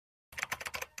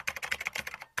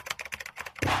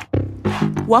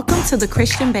Welcome to the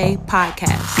Christian Bae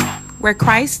podcast, where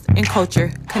Christ and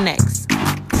culture connects.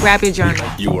 Grab your journal.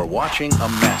 You are watching a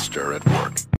master at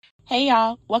work. Hey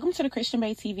y'all, welcome to the Christian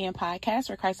Bae TV and podcast,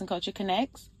 where Christ and culture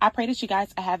connects. I pray that you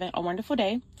guys are having a wonderful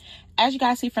day. As you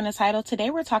guys see from the title,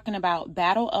 today we're talking about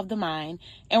Battle of the Mind,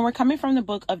 and we're coming from the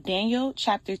book of Daniel,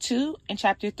 chapter 2 and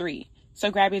chapter 3.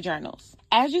 So grab your journals.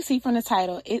 As you see from the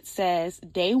title, it says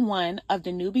day 1 of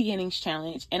the New Beginnings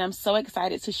Challenge, and I'm so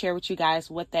excited to share with you guys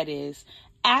what that is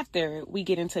after we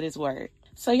get into this word.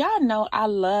 So y'all know I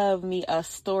love me a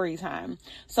story time.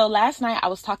 So last night I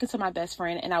was talking to my best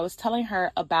friend and I was telling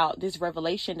her about this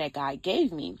revelation that God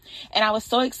gave me. And I was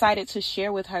so excited to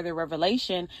share with her the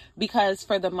revelation because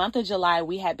for the month of July,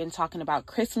 we had been talking about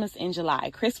Christmas in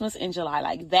July.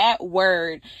 Like that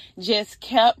word just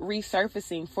kept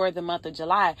resurfacing for the month of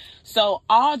July. So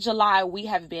all July we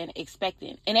have been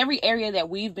expectant. In every area that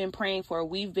we've been praying for,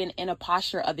 we've been in a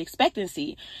posture of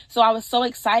expectancy. So I was so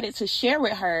excited to share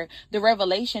with her the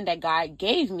revelation that God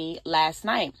gave me last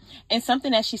night. And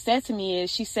something that she said to me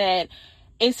is, she said,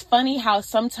 it's funny how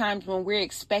sometimes when we're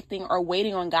expecting or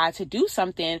waiting on God to do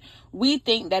something, we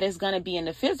think that it's going to be in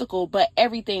the physical, but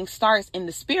everything starts in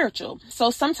the spiritual. So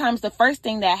sometimes the first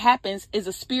thing that happens is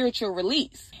a spiritual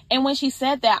release. And when she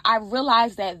said that, I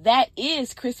realized that that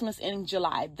is Christmas in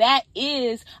July. That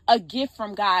is a gift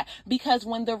from God, because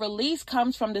when the release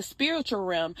comes from the spiritual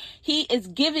realm, He is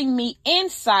giving me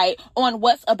insight on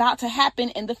what's about to happen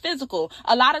in the physical.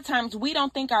 A lot of times we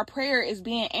don't think our prayer is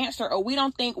being answered, or we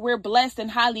don't think we're blessed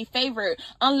and highly favored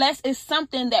unless it's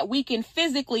something that we can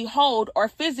physically hold or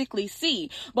physically see.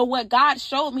 But what God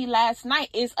showed me last night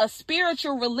is a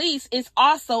spiritual release is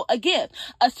also a gift.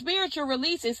 A spiritual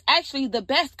release is actually the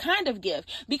best kind of gift,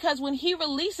 because when He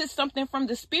releases something from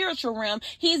the spiritual realm,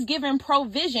 He's giving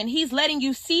provision. He's letting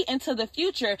you see into the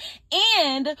future,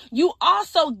 and you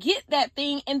also get that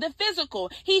thing in the physical.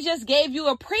 He just gave you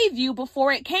a preview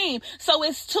before it came. So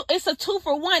it's a 2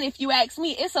 for 1. If you ask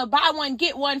me, it's a buy one,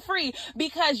 get one free,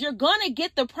 because you're going to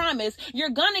get the promise. You're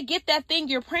going to get that thing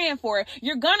you're praying for.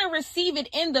 You're going to receive it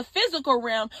in the physical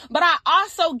realm. But I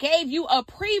also gave you a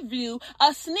preview,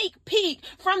 a sneak peek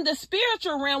from the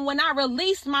spiritual realm when I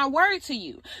released my word to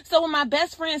you. So when my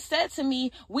best friend said to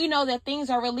me, we know that things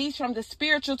are released from the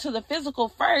spiritual to the physical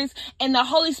first, and the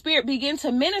Holy Spirit began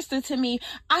to minister to me,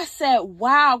 I said,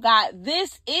 wow, God,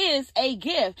 this is a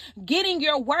gift. Getting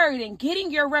your word and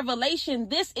getting your revelation,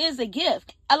 this is a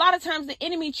gift. A lot of times the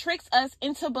enemy tricks us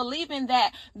into believing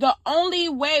that the only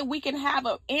way we can have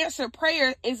an answered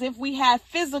prayer is if we have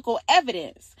physical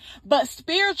evidence. But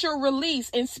spiritual release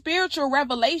and spiritual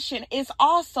revelation is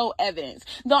also evidence.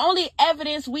 The only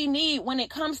evidence we need when it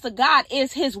comes to God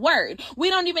is His word. We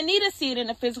don't even need to see it in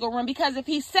the physical realm, because if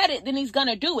He said it, then He's going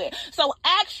to do it. So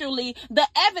actually, the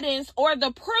evidence or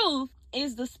the proof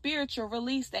is the spiritual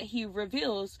release that He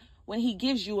reveals when He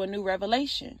gives you a new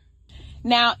revelation.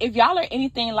 Now, if y'all are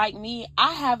anything like me,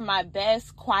 I have my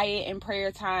best quiet and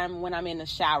prayer time when I'm in the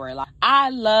shower. Like, I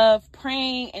love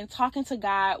praying and talking to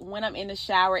God when I'm in the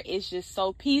shower. It's just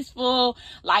so peaceful.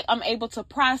 Like, I'm able to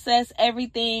process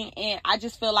everything, and I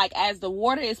just feel like as the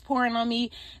water is pouring on me,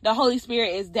 the Holy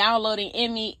Spirit is downloading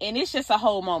in me, and it's just a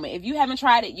whole moment. If you haven't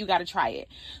tried it, you got to try it.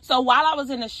 So while I was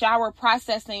in the shower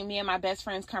processing me and my best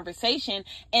friend's conversation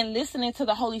and listening to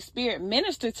the Holy Spirit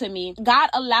minister to me, God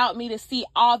allowed me to see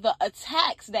all the attacks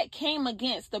that came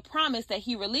against the promise that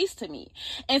He released to me.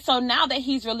 And so now that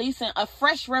He's releasing a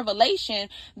fresh revelation,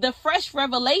 the fresh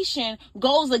revelation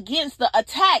goes against the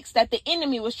attacks that the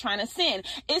enemy was trying to send.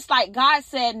 It's like God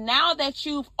said, now that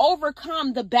you've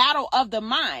overcome the battle of the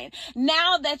mind,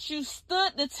 now that you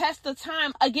stood the test of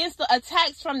time against the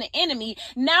attacks from the enemy,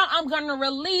 now I'm going to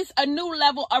release a new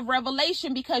level of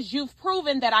revelation, because you've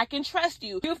proven that I can trust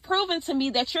you. You've proven to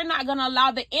me that you're not going to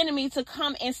allow the enemy to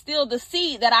come and steal the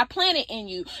seed that I planted in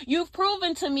you. You've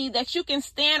proven to me that you can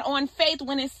stand on faith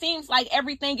when it seems like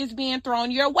everything is being thrown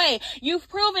your way. You've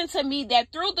proven to me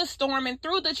that through the storm and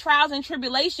through the trials and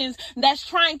tribulations that's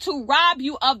trying to rob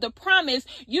you of the promise,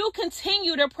 you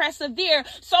continue to persevere.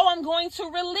 So I'm going to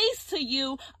release to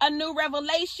you a new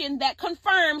revelation that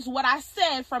confirms what I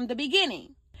said from the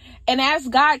beginning. And as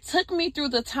God took me through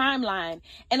the timeline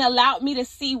and allowed me to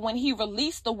see when He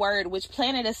released the word, which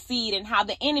planted a seed, and how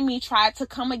the enemy tried to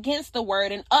come against the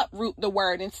word and uproot the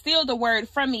word and steal the word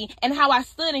from me, and how I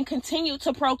stood and continued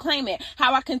to proclaim it,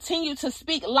 how I continued to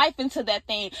speak life into that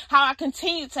thing, how I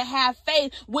continued to have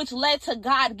faith, which led to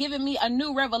God giving me a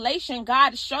new revelation.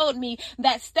 God showed me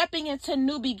that stepping into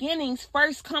new beginnings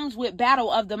first comes with battle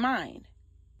of the mind.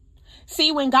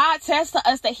 See, when God says to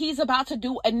us that he's about to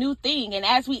do a new thing, and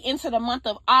as we enter the month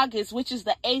of August, which is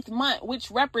the 8th month, which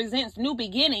represents new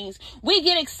beginnings, we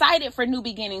get excited for new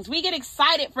beginnings. We get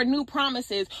excited for new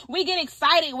promises. We get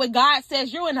excited when God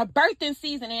says you're in a birthing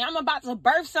season and I'm about to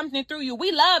birth something through you.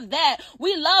 We love that.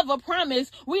 We love a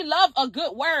promise. We love a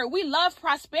good word. We love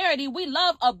prosperity. We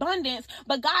love abundance.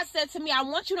 But God said to me, I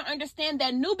want you to understand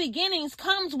that new beginnings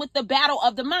comes with the battle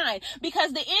of the mind,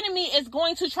 because the enemy is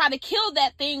going to try to kill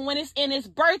that thing when it's in its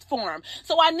birth form.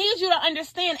 So I need you to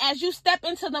understand, as you step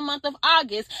into the month of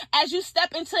August, as you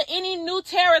step into any new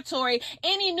territory,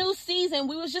 any new season,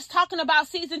 we was just talking about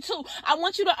season 2. I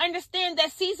want you to understand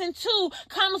that season 2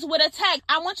 comes with attack.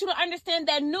 I want you to understand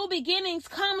that new beginnings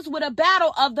comes with a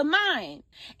battle of the mind.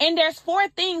 And there's 4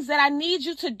 things that I need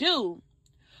you to do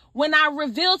when I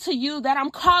reveal to you that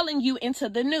I'm calling you into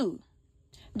the new.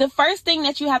 The first thing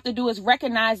that you have to do is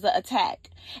recognize the attack.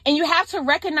 And you have to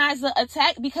recognize the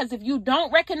attack, because if you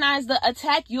don't recognize the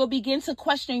attack, you'll begin to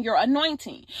question your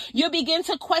anointing. You'll begin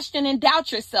to question and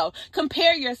doubt yourself,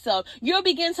 compare yourself. You'll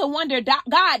begin to wonder,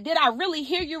 God, did I really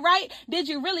hear you right? Did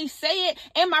you really say it?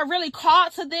 Am I really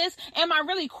called to this? Am I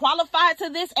really qualified to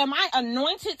this? Am I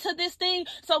anointed to this thing?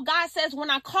 So God says,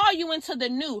 when I call you into the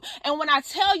new, and when I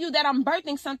tell you that I'm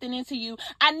birthing something into you,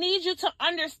 I need you to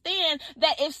understand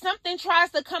that if something tries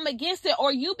to come against it,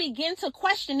 or you begin to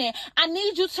question it, I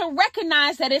need you to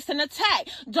recognize that it's an attack.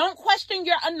 Don't question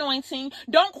your anointing.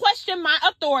 Don't question my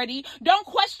authority. Don't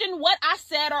question what I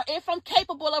said, or if I'm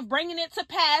capable of bringing it to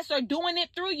pass or doing it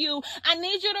through you. I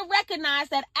need you to recognize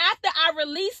that after I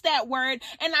release that word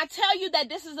and I tell you that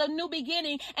this is a new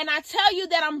beginning, and I tell you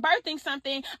that I'm birthing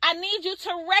something, I need you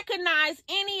to recognize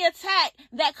any attack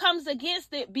that comes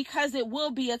against it, because it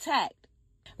will be attacked.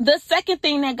 The second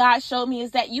thing that God showed me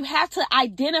is that you have to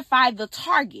identify the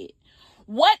target.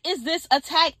 What is this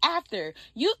attack after?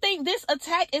 You think this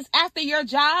attack is after your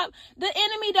job? The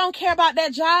enemy don't care about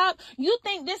that job. You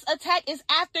think this attack is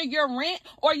after your rent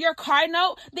or your car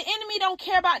note? The enemy don't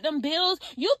care about them bills.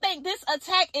 You think this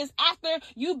attack is after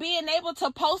you being able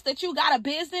to post that you got a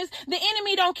business? The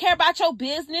enemy don't care about your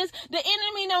business. The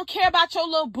enemy don't care about your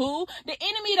little boo. The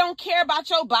enemy don't care about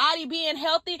your body being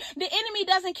healthy. The enemy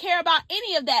doesn't care about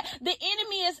any of that. The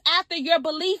enemy is after your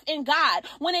belief in God.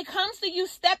 When it comes to you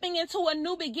stepping into a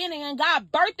new beginning and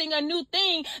God birthing a new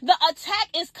thing, the attack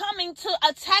is coming to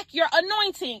attack your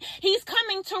anointing. He's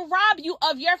coming to rob you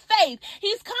of your faith.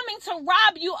 He's coming to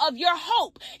rob you of your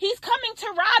hope. He's coming to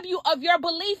rob you of your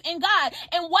belief in God.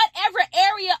 And whatever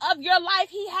area of your life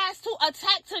he has to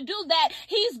attack to do that,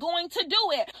 he's going to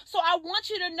do it. So I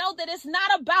want you to know that it's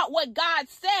not about what God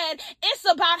said. It's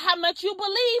about how much you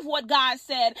believe what God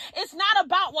said. It's not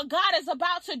about what God is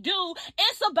about to do.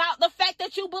 It's about the fact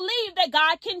that you believe that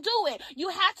God can do it. You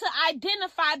have to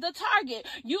identify the target.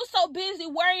 You so busy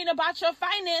worrying about your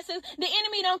finances. The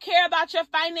enemy don't care about your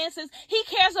finances. He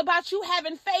cares about you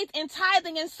having faith in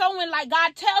tithing and sowing like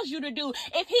God tells you to do.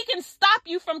 If he can stop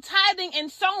you from tithing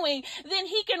and sowing, then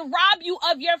he can rob you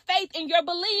of your faith and your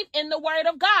belief in the word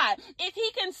of God. If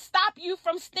he can stop you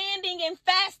from standing and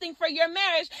fasting for your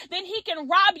marriage, then he can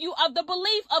rob you of the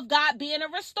belief of God being a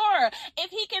restorer. If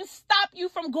he can stop you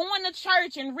from going to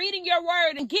church and reading your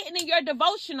word and getting in your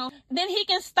devotional, then he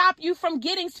can stop you from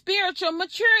getting spiritual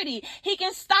maturity. He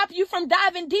can stop you from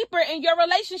diving deeper in your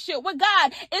relationship with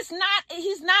God.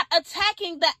 He's not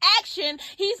attacking the action.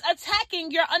 He's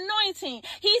attacking your anointing.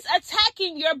 He's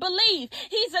attacking your belief.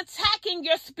 He's attacking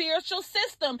your spiritual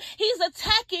system. He's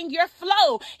attacking your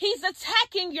flow. He's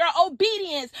attacking your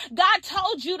obedience. God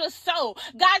told you to sow.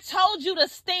 God told you to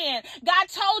stand. God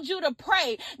told you to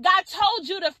pray. God told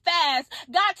you to fast.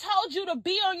 God told you to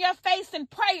be on your face in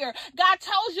prayer. God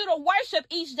told you to worship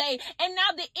each day. And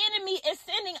now the enemy is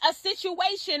sending a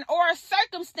situation or a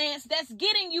circumstance that's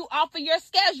getting you off of your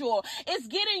schedule. It's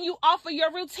getting you off of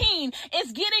your routine.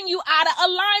 It's getting you out of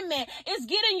alignment. It's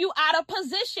getting you out of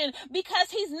position,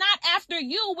 because he's not after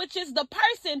you, which is the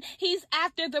person. He's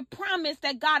after the promise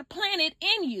that God planted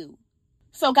in you.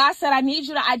 So God said, I need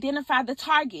you to identify the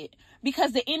target,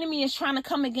 because the enemy is trying to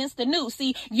come against the new.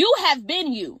 See, you have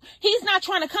been you. He's not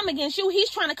trying to come against you. He's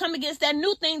trying to come against that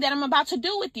new thing that I'm about to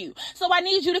do with you. So I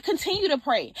need you to continue to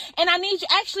pray. And I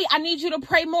need you to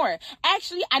pray more.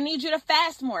 Actually, I need you to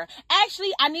fast more.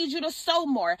 Actually, I need you to sow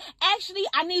more. Actually,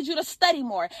 I need you to study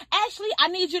more. Actually, I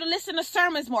need you to listen to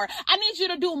sermons more. I need you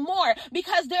to do more,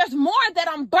 because there's more that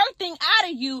I'm birthing out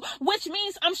of you, which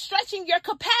means I'm stretching your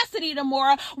capacity to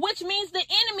more, which means the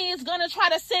enemy is going to try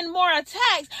to send more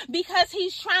attacks, because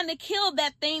he's trying to kill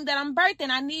that thing that I'm birthing.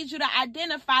 I need you to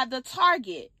identify the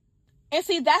target. And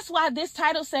see, that's why this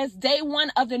title says day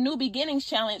 1 of the New Beginnings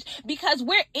Challenge, because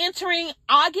we're entering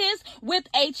August with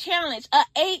a challenge, a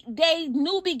 8-day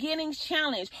New Beginnings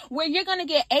Challenge, where you're going to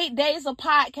get 8 days of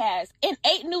podcasts and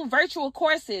 8 new virtual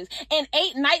courses and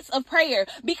 8 nights of prayer.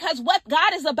 Because what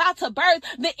God is about to birth,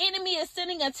 the enemy is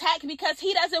sending attack because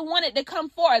he doesn't want it to come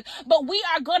forth. But we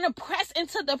are going to press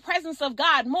into the presence of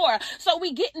God more. So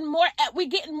we getting more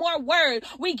word,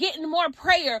 we getting more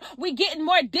prayer, we getting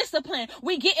more discipline,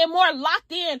 we getting more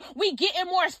locked in, we getting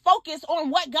more focused on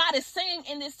what God is saying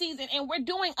in this season. And we're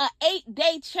doing an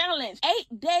 8-day challenge,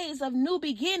 8 days of new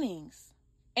beginnings.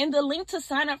 And the link to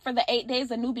sign up for the 8 days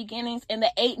of new beginnings and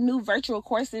the 8 new virtual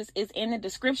courses is in the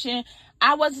description.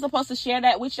 I wasn't supposed to share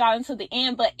that with y'all until the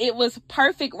end, but it was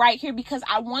perfect right here because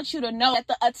I want you to know that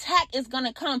the attack is going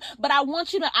to come, but I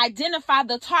want you to identify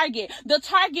the target. The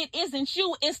target isn't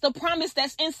you, it's the promise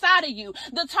that's inside of you.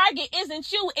 The target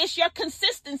isn't you, it's your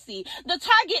consistency. The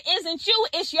target isn't you,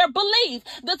 it's your belief.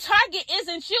 The target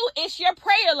isn't you, it's your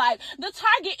prayer life. The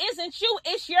target isn't you,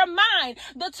 it's your mind.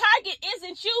 The target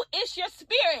isn't you, it's your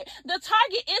spirit. The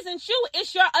target isn't you,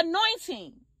 it's your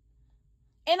anointing.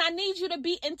 And I need you to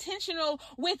be intentional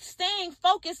with staying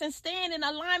focused and staying in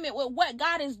alignment with what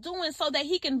God is doing so that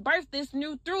he can birth this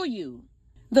new through you.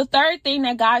 The third thing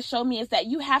that God showed me is that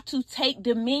you have to take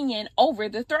dominion over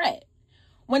the threat.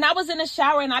 When I was in the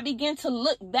shower and I began to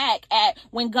look back at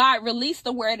when God released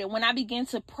the word and when I began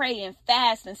to pray and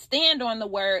fast and stand on the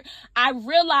word, I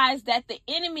realized that the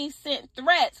enemy sent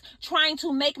threats trying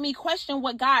to make me question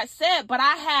what God said. But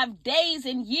I have days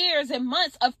and years and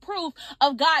months of proof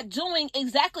of God doing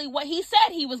exactly what he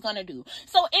said he was going to do.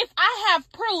 So if I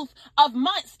have proof of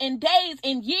months and days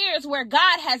and years where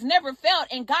God has never failed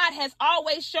and God has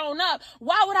always shown up,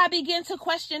 why would I begin to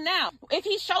question now? If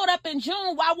he showed up in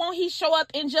June, why won't he show up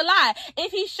in July?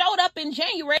 If he showed up in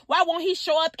January, why won't he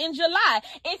show up in July?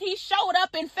 If he showed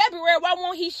up in February, why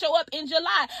won't he show up in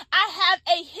July? I have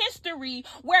a history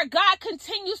where God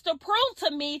continues to prove to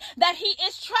me that he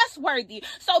is trustworthy.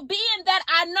 So being that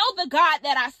I know the God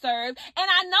that I serve and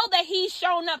I know that he's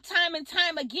shown up time and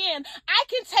time again, I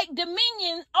can take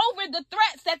dominion over the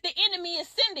threats that the enemy is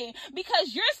sending,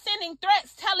 because you're sending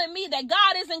threats telling me that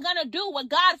God isn't going to do what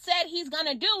God said he's going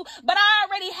to do, but I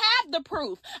already have the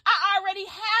proof. I already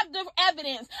have the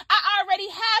evidence. I already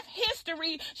have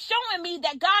history showing me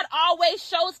that God always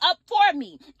shows up for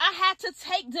me. I had to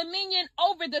take dominion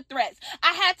over the threats.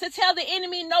 I had to tell the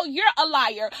enemy, no, you're a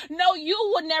liar. No, you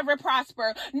will never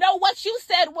prosper. No, what you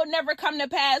said will never come to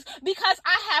pass, because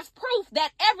I have proof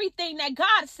that everything that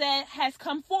God said has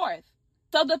come forth.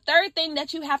 So the third thing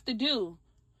that you have to do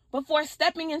before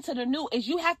stepping into the new is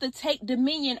you have to take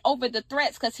dominion over the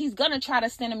threats, because he's going to try to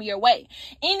send them your way.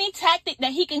 Any tactic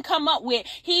that he can come up with,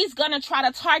 he's going to try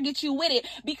to target you with it,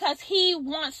 because he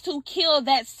wants to kill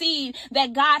that seed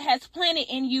that God has planted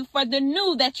in you for the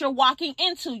new that you're walking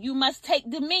into. You must take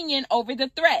dominion over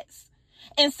the threats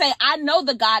and say, I know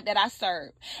the God that I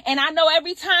serve. And I know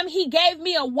every time he gave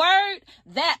me a word,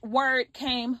 that word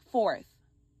came forth.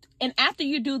 And after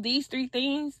you do these 3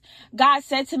 things, God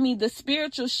said to me, the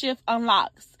spiritual shift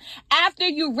unlocks. After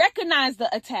you recognize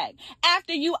the attack,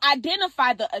 after you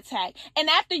identify the attack, and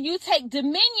after you take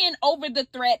dominion over the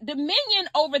threat, dominion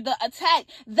over the attack,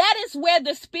 that is where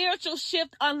the spiritual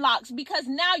shift unlocks, because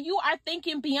now you are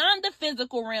thinking beyond the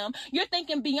physical realm. You're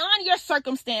thinking beyond your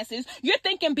circumstances. You're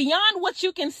thinking beyond what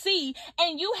you can see,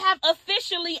 and you have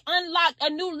officially unlocked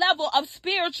a new level of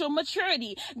spiritual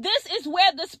maturity. This is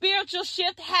where the spiritual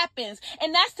shift happens,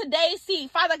 and that's today's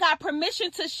seed. Father God, permission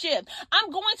to shift.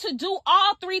 I'm going to do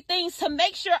all 3 things to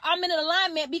make sure I'm in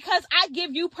alignment, because I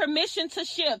give you permission to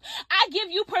shift. I give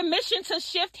you permission to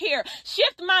shift here.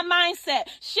 Shift my mindset.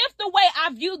 Shift the way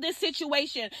I view this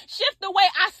situation. Shift the way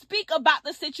I speak about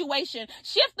the situation.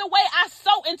 Shift the way I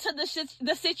sow into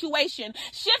the situation.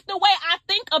 Shift the way I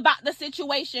think about the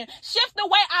situation. Shift the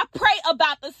way I pray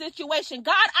about the situation.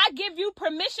 God, I give you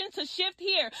permission to shift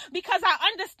here, because I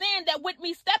understand that with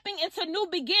me stepping into new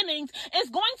beginnings, it's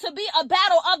going to be a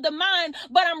battle of the mind,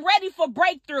 but I'm ready for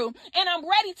breakthrough. And I'm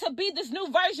ready to be this new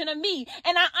version of me.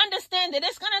 And I understand that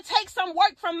it's going to take some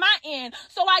work from my end.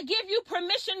 So I give you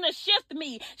permission to shift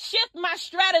me, shift my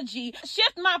strategy,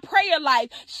 shift my prayer life,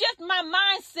 shift my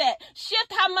mindset,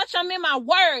 shift how much I'm in my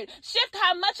word, shift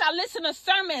how much I listen to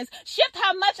sermons, shift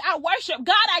how much I worship.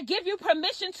 God, I give you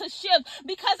permission to shift,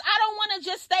 because I don't want to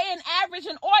just stay in average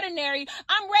and ordinary.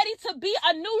 I'm ready to be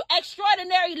a new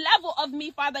extraordinary level of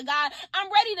me, Father God. I'm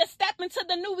ready to step into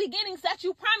the new beginnings that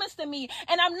you promised to me.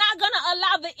 And I'm not going to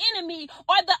allow the enemy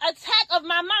or the attack of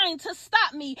my mind to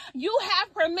stop me. You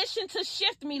have permission to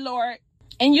shift me, Lord.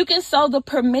 And you can sow the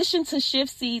permission to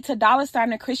shift seed to $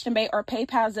 the Christian Bae or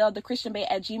PayPal Zelle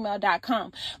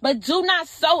thechristianbae@gmail.com. But do not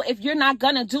sow if you're not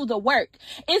going to do the work.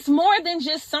 It's more than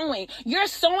just sowing. Your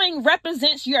sowing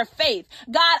represents your faith.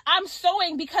 God, I'm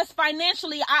sowing because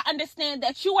financially I understand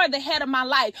that you are the head of my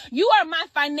life. You are my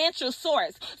financial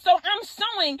source. So I'm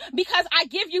sowing because I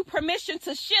give you permission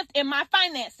to shift in my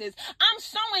finances. I'm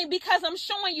sowing because I'm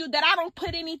showing you that I don't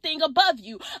put anything above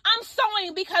you. I'm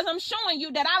sowing because I'm showing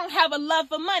you that I don't have a love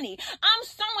for money. I'm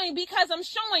sowing because I'm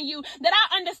showing you that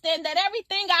I understand that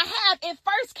everything I have, it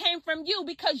first came from you,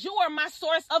 because you are my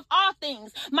source of all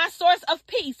things, my source of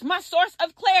peace, my source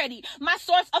of clarity, my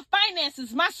source of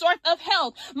finances, my source of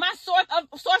health, my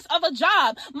source of a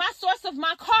job, my source of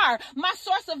my car, my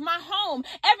source of my home.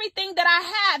 Everything that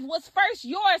I have was first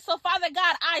yours. So Father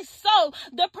God, I sow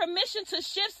the permission to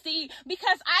shift seed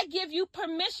because I give you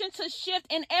permission to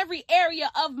shift in every area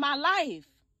of my life.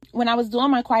 When I was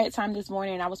doing my quiet time this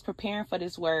morning, I was preparing for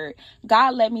this word.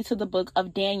 God led me to the book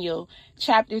of Daniel,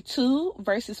 chapter 2,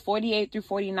 verses 48 through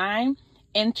 49,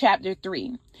 and chapter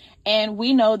 3. And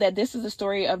we know that this is the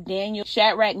story of Daniel,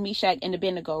 Shadrach, Meshach, and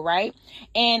Abednego, right?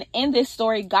 And in this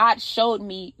story, God showed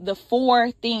me the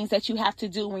 4 things that you have to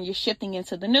do when you're shifting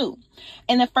into the new.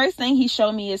 And the first thing he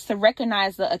showed me is to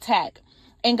recognize the attack.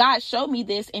 And God showed me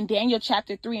this in Daniel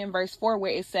chapter 3 and verse 4,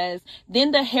 where it says,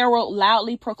 "Then the herald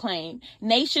loudly proclaimed,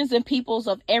 'Nations and peoples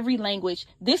of every language,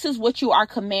 this is what you are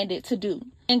commanded to do.'"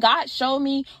 And God showed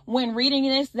me when reading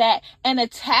this that an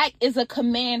attack is a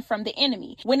command from the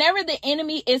enemy. Whenever the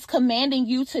enemy is commanding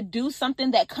you to do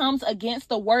something that comes against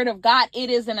the word of God, it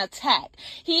is an attack.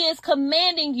 He is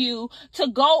commanding you to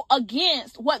go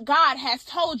against what God has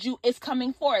told you is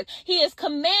coming forth. He is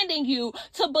commanding you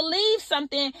to believe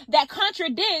something that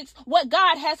contradicts what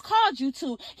God has called you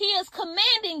to. He is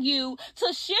commanding you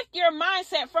to shift your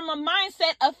mindset from a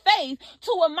mindset of faith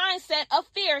to a mindset of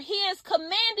fear. He is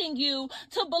commanding you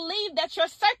to believe that your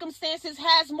circumstances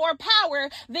has more power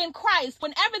than Christ.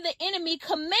 Whenever the enemy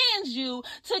commands you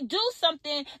to do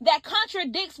something that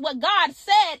contradicts what God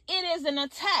said, it is an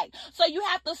attack. So you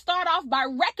have to start off by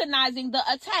recognizing the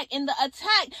attack. And the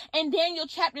attack in Daniel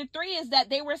chapter 3 is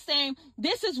that they were saying,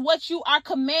 this is what you are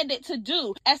commanded to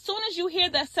do. As soon as you hear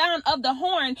the sound of the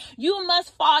horn, you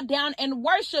must fall down and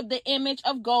worship the image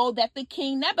of gold that the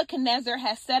king Nebuchadnezzar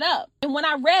has set up. And when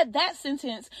I read that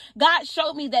sentence, God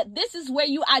showed me that this is where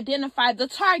you identify the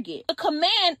target. The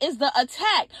command is the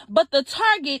attack, but the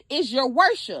target is your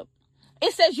worship.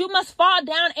 It says you must fall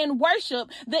down and worship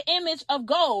the image of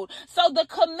gold. So the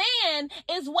command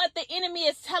is what the enemy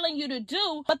is telling you to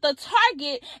do, but the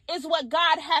target is what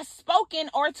God has spoken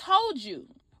or told you.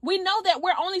 We know that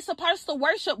we're only supposed to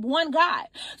worship one God.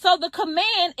 So the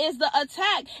command is the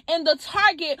attack and the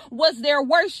target was their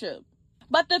worship.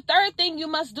 But the third thing you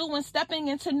must do when stepping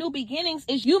into new beginnings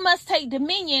is you must take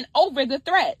dominion over the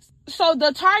threats. So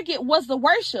the target was the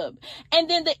worship. And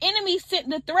then the enemy sent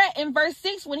the threat in verse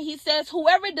 6 when he says,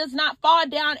 whoever does not fall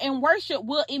down and worship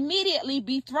will immediately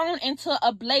be thrown into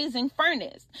a blazing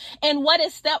furnace. And what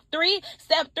is step 3?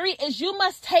 Step 3 is you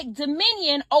must take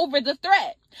dominion over the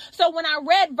threat. So when I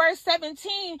read verse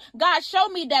 17, God showed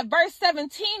me that verse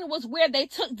 17 was where they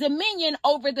took dominion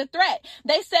over the threat.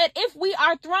 They said, if we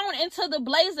are thrown into the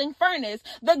blazing furnace,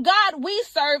 the God we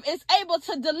serve is able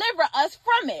to deliver us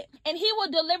from it. And he will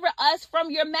deliver us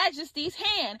from your majesty's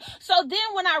hand. So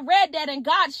then when I read that and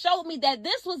God showed me that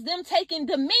this was them taking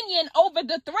dominion over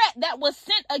the threat that was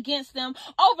sent against them,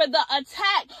 over the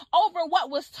attack, over what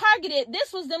was targeted,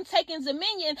 this was them taking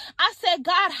dominion. I said,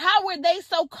 God, how were they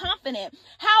so confident?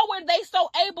 How were they so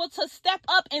able to step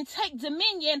up and take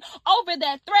dominion over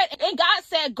that threat? And God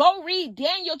said, go read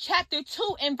Daniel chapter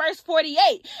 2 and verse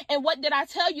 48. And what did I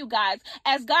tell you guys?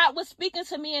 As God was speaking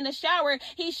to me in the shower,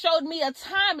 he showed me a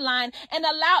timeline and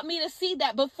allowed me to see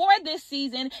that before this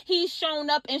season, he's shown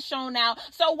up and shown out.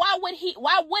 So why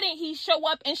wouldn't he show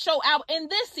up and show out in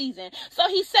this season? So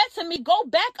he said to me, go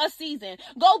back a season,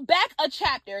 go back a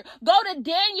chapter, go to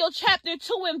Daniel chapter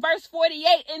 2 and verse 48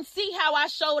 and see how I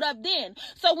showed up then.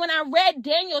 So when I read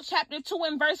Daniel chapter 2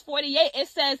 and verse 48, it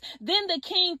says, then the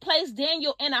king placed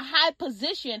Daniel in a high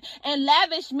position and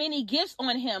lavished many gifts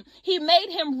on him. He made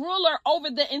him ruler over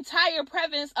the entire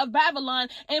province of Babylon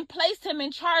and placed him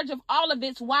in charge of all of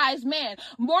its wise men.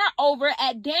 Moreover,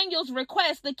 at Daniel's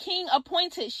request, the king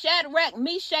appointed Shadrach,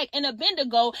 Meshach, and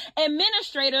Abednego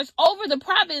administrators over the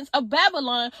province of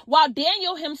Babylon, while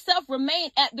Daniel himself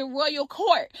remained at the royal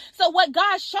court. So what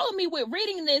God showed me with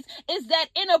reading this is that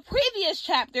in a previous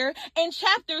chapter, in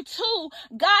chapter 2,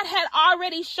 God had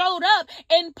already showed up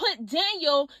and put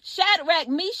Daniel, Shadrach,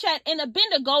 Meshach, and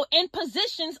Abednego in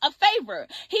positions of favor.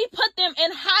 He put them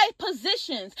in high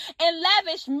positions and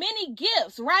lavished many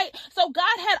gifts, right? So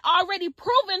God had already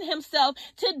proven himself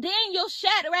to Daniel,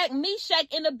 Shadrach, Meshach,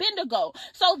 and Abednego.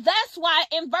 So that's why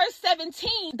in verse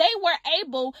 17, they were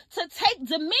able to take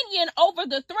dominion over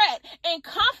the threat and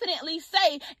confidently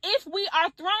say, if we are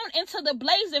thrown into the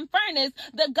blazing furnace,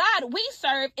 the God we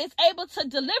serve is able to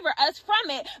deliver us from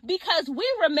it, because we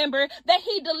remember that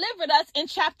he delivered us in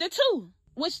chapter 2.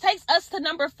 Which takes us to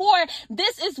number 4.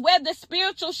 This is where the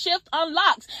spiritual shift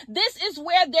unlocks. This is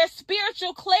where their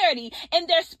spiritual clarity and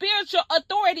their spiritual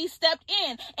authority stepped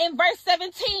in. In verse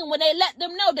 17, when they let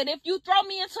them know that if you throw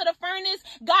me into the furnace,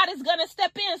 God is going to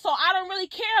step in. So I don't really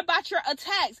care about your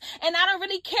attacks, and I don't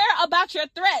really care about your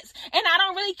threats, and I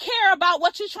don't really care about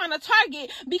what you're trying to target,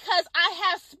 because I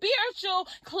have spiritual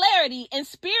clarity and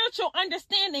spiritual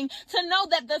understanding to know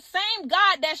that the same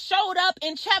God that showed up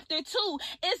in chapter 2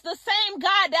 is the same God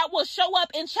that will show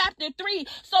up in chapter 3.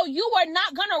 So you are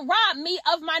not going to rob me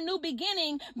of my new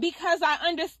beginning, because I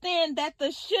understand that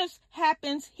the shift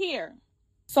happens here.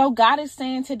 So God is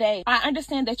saying today, I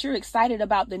understand that you're excited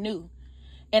about the new.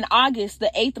 In August,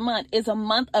 the 8th month, is a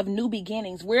month of new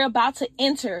beginnings. We're about to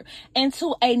enter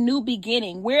into a new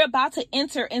beginning. We're about to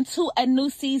enter into a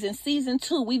new season, season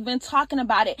 2. We've been talking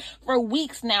about it for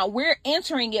weeks now. We're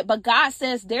entering it, but God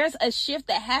says there's a shift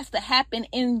that has to happen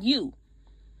in you.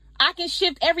 I can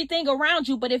shift everything around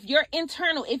you, but if your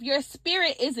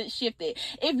spirit isn't shifted,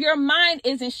 if your mind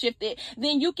isn't shifted,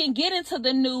 then you can get into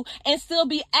the new and still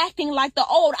be acting like the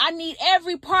old. I need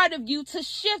every part of you to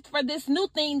shift for this new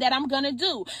thing that I'm going to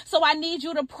do. So I need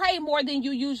you to pray more than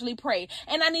you usually pray.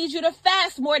 And I need you to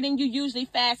fast more than you usually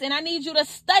fast. And I need you to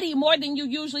study more than you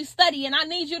usually study. And I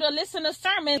need you to listen to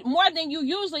sermons more than you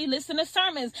usually listen to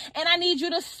sermons. And I need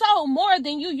you to sow more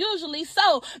than you usually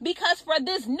sow, because for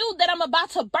this new that I'm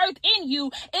about to birth in you,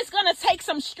 it's going to take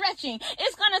some stretching.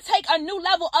 It's going to take a new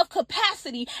level of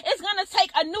capacity. It's going to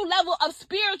take a new level of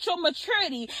spiritual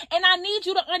maturity. And I need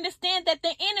you to understand that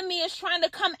the enemy is trying to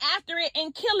come after it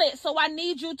and kill it. So I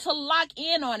need you to lock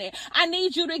in on it. I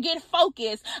need you to get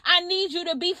focused. I need you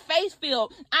to be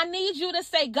faith-filled. I need you to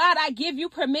say, God, I give you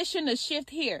permission to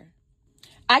shift here.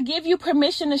 I give you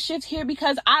permission to shift here,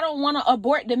 because I don't want to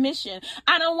abort the mission.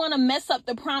 I don't want to mess up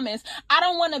the promise. I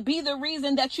don't want to be the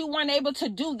reason that you weren't able to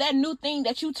do that new thing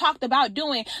that you talked about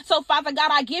doing. So Father God,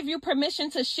 I give you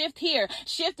permission to shift here.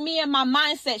 Shift me in my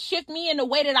mindset. Shift me in the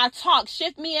way that I talk.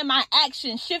 Shift me in my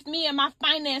actions. Shift me in my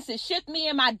finances. Shift me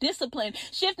in my discipline.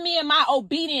 Shift me in my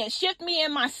obedience. Shift me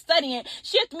in my studying.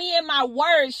 Shift me in my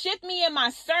words. Shift me in my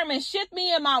sermon. Shift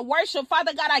me in my worship.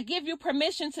 Father God, I give you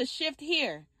permission to shift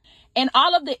here. And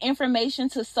all of the information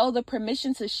to sow the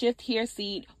permission to shift here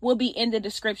seed will be in the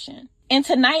description. And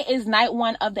tonight is night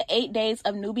 1 of the 8 days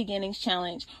of New Beginnings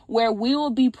Challenge, where we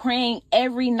will be praying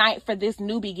every night for this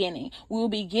new beginning. We will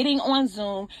be getting on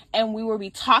Zoom and we will be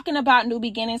talking about new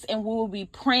beginnings, and we will be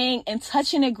praying and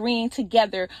touching and agreeing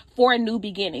together for new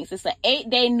beginnings. It's an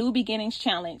 8-day New Beginnings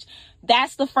Challenge.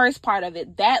 That's the first part of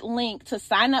it. That link to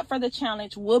sign up for the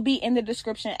challenge will be in the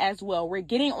description as well. We're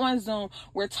getting on Zoom.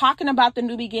 We're talking about the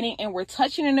new beginning, and we're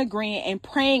touching and agreeing and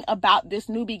praying about this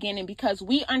new beginning, because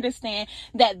we understand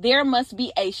that there must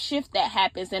be a shift that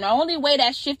happens. And the only way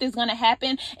that shift is going to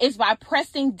happen is by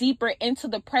pressing deeper into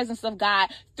the presence of God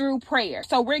through prayer.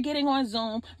 So we're getting on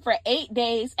Zoom for 8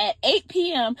 days at 8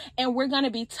 p.m. and we're going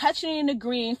to be touching and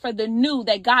agreeing for the new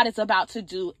that God is about to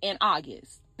do in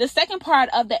August. The second part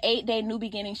of the 8-day New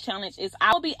Beginnings Challenge is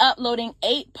I will be uploading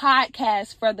 8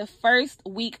 podcasts for the first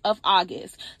week of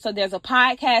August. So there's a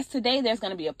podcast today. There's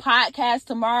going to be a podcast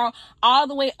tomorrow, all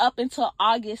the way up until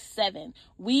August 7th.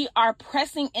 We are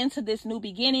pressing into this new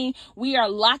beginning. We are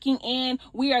locking in.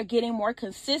 We are getting more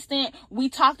consistent. We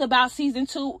talked about season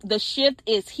 2. The shift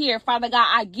is here. Father God,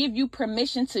 I give you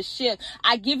permission to shift.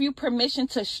 I give you permission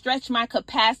to stretch my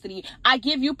capacity. I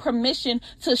give you permission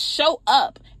to show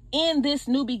up in this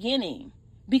new beginning,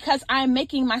 because I'm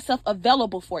making myself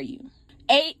available for you.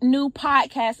 8 new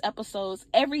podcast episodes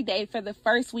every day for the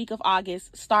first week of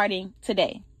August, starting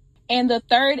today. And the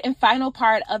third and final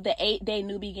part of the 8-day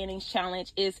New Beginnings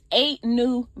Challenge is 8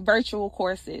 new virtual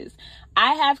courses.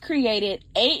 I have created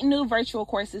 8 new virtual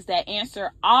courses that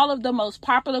answer all of the most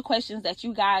popular questions that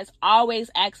you guys always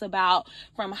ask about,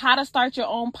 from how to start your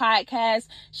own podcast,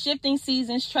 shifting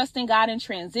seasons, trusting God in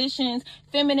transitions,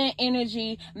 feminine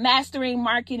energy, mastering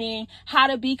marketing, how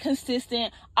to be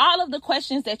consistent, all of the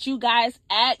questions that you guys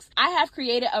ask. I have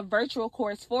created a virtual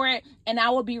course for it, and I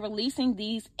will be releasing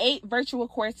these 8 virtual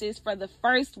courses for the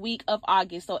first week of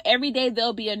August. So every day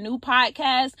there'll be a new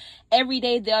podcast. Every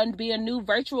day there'll be a new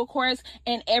virtual course.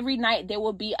 And every night there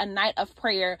will be a night of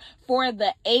prayer for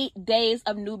the 8 days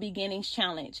of New Beginnings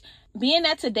Challenge. Being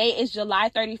that today is July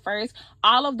 31st,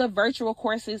 all of the virtual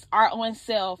courses are on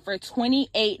sale for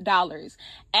 $28.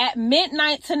 At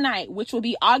midnight tonight, which will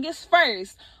be August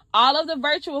 1st, all of the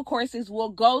virtual courses will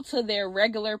go to their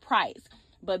regular price.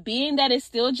 But being that it's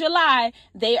still July,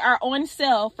 they are on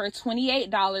sale for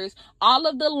 $28. All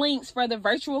of the links for the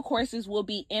virtual courses will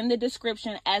be in the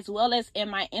description as well as in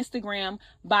my Instagram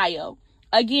bio.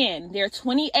 Again, they're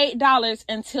 $28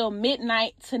 until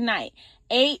midnight tonight.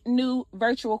 8 new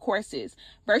virtual courses.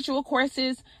 Virtual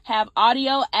courses have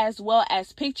audio as well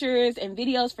as pictures and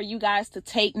videos for you guys to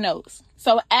take notes.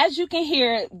 So as you can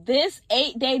hear, this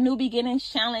 8-day New Beginnings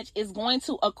Challenge is going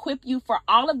to equip you for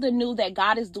all of the new that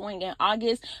God is doing in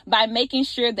August by making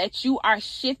sure that you are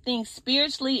shifting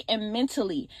spiritually and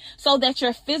mentally so that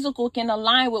your physical can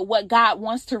align with what God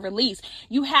wants to release.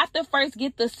 You have to first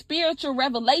get the spiritual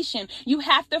revelation. You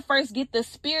have to first get the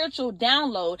spiritual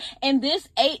download. And this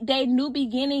 8-day New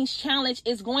Beginnings Challenge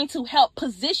is going to help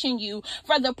position you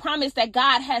for the promise that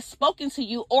God has spoken to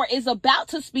you or is about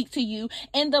to speak to you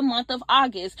in the month of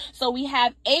August. So we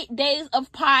have 8 days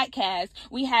of podcasts,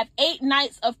 we have 8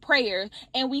 nights of prayer,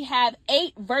 and we have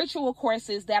 8 virtual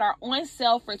courses that are on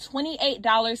sale for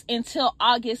 $28 until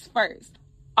August 1st.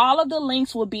 All of the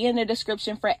links will be in the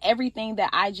description for everything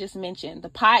that I just mentioned. The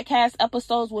podcast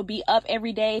episodes will be up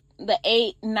every day. The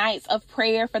 8 nights of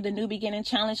prayer for the New Beginning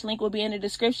Challenge link will be in the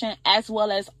description, as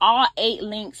well as all 8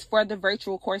 links for the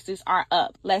virtual courses are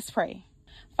up. Let's pray.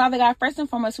 Father God, first and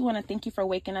foremost, we want to thank you for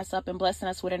waking us up and blessing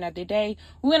us with another day.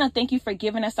 We want to thank you for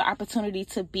giving us the opportunity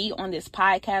to be on this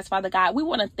podcast, Father God. We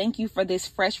want to thank you for this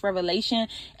fresh revelation,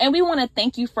 and we want to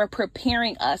thank you for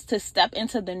preparing us to step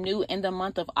into the new in the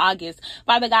month of August.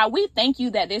 Father God, we thank you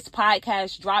that this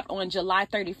podcast dropped on July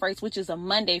 31st, which is a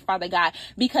Monday, Father God,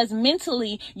 because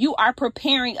mentally you are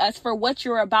preparing us for what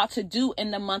you're about to do in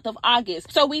the month of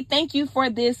August. So we thank you for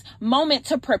this moment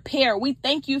to prepare. We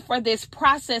thank you for this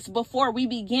process before we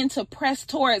begin to press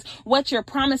towards what your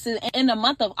promises in the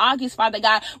month of August, Father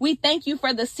God. We thank you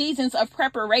for the seasons of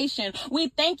preparation. We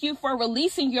thank you for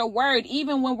releasing your word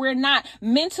even when we're not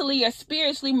mentally or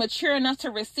spiritually mature enough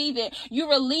to receive it. You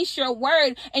release your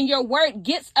word, and your word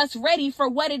gets us ready for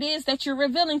what it is that you're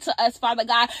revealing to us, Father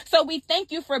God. So we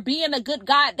thank you for being a good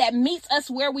God that meets us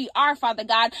where we are, Father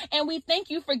God. And we thank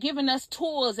you for giving us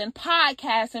tools and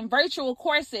podcasts and virtual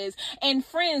courses and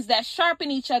friends that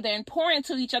sharpen each other and pour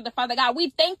into each other, Father God.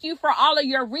 We thank you for all of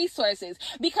your resources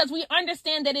because we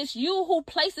understand that it's you who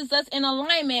places us in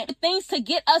alignment with things to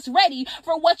get us ready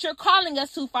for what you're calling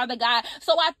us to, Father God.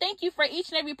 So I thank you for each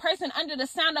and every person under the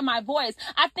sound of my voice.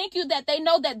 I thank you that they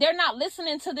know that they're not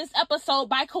listening to this episode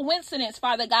by coincidence,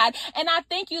 Father God. And I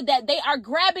thank you that they are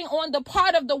grabbing on the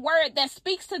part of the word that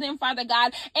speaks to them, Father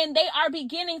God, and they are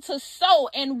beginning to sow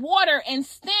and water and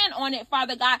stand on it,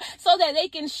 Father God, so that they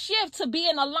can shift to be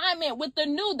in alignment with the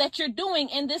new that you're doing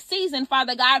in this season, Father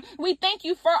God. We thank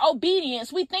you for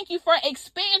obedience. We thank you for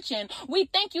expansion. We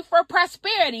thank you for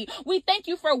prosperity. We thank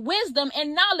you for wisdom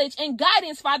and knowledge and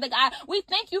guidance, Father God. We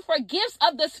thank you for gifts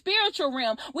of the spiritual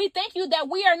realm. We thank you that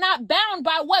we are not bound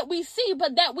by what we see,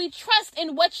 but that we trust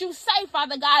in what you say,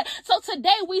 Father God. So today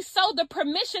we sow the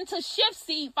permission to shift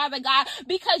seed, Father God,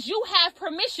 because you have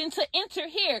permission to enter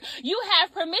here. You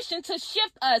have permission to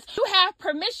shift us. You have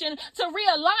permission to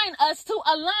realign us to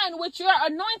align with your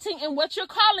anointing and what you're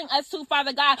calling us to,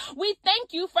 Father God. We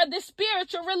thank you for the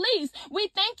spiritual release. We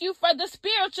thank you for the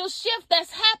spiritual shift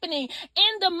that's happening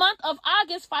in the month of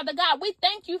August, Father God. We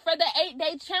thank you for the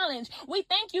 8-day challenge. We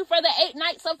thank you for the 8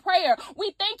 nights of prayer.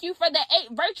 We thank you for the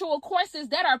 8 virtual courses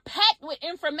that are packed with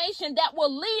information that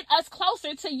will lead us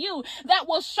closer to you, that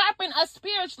will sharpen us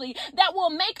spiritually, that will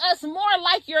make us more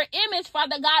like your image,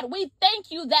 Father God. We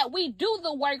thank you that we do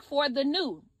the work for the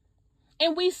new,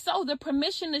 and we sow the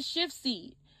permission to shift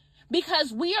seed,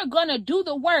 because we are going to do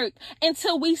the work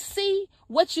until we see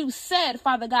what you said,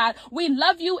 Father God. We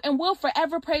love you and will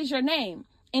forever praise your name.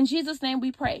 In Jesus' name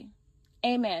we pray.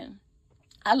 Amen.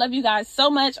 I love you guys so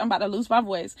much. I'm about to lose my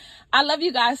voice. I love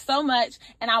you guys so much.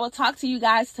 And I will talk to you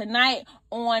guys tonight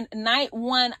on night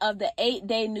 1 of the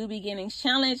 8-day New Beginnings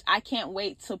Challenge. I can't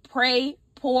wait to pray,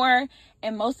 pour,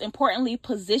 and most importantly,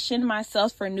 position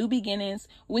myself for new beginnings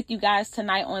with you guys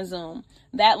tonight on Zoom.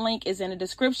 That link is in the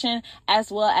description,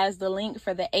 as well as the link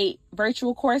for the 8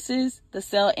 virtual courses. The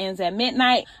sale ends at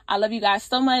midnight. I love you guys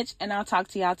so much, and I'll talk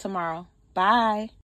to y'all tomorrow. Bye.